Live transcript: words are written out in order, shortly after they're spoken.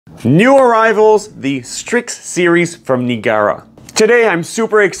New arrivals, the STRIX series from Nigara. Today I'm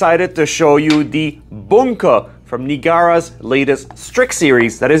super excited to show you the Bunka from Nigara's latest STRIX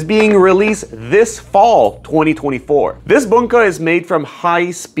series that is being released this fall 2024. This Bunka is made from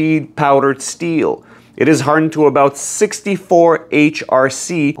high-speed powdered steel. It is hardened to about 64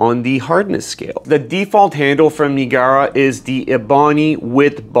 HRC on the hardness scale. The default handle from Nigara is the ebony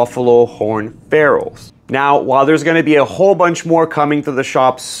with buffalo horn ferrules. Now, while there's going to be a whole bunch more coming to the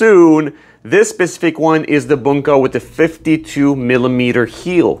shop soon, this specific one is the Bunka with the 52mm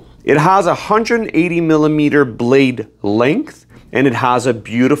heel. It has a 180mm blade length, and it has a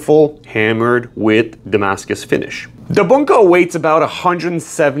beautiful hammered with Damascus finish. The Bunka weighs about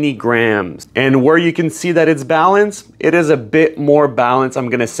 170 grams, and where you can see that it's balanced, it is a bit more balanced, I'm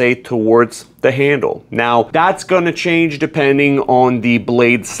gonna say, towards the handle. Now, that's gonna change depending on the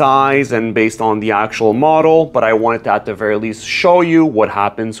blade size and based on the actual model, but I wanted to at the very least show you what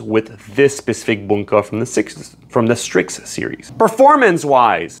happens with this specific Bunka from the STRIX series.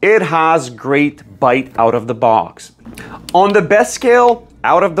 Performance-wise, it has great bite out of the box. On the best scale,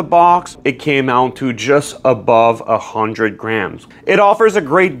 out of the box, it came out to just above 100 grams. It offers a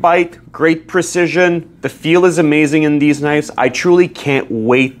great bite, great precision. The feel is amazing in these knives. I truly can't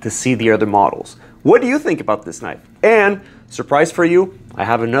wait to see the other models. What do you think about this knife? And surprise for you, I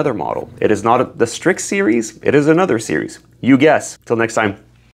have another model. It is not the STRIX series, it is another series. You guess. Till next time.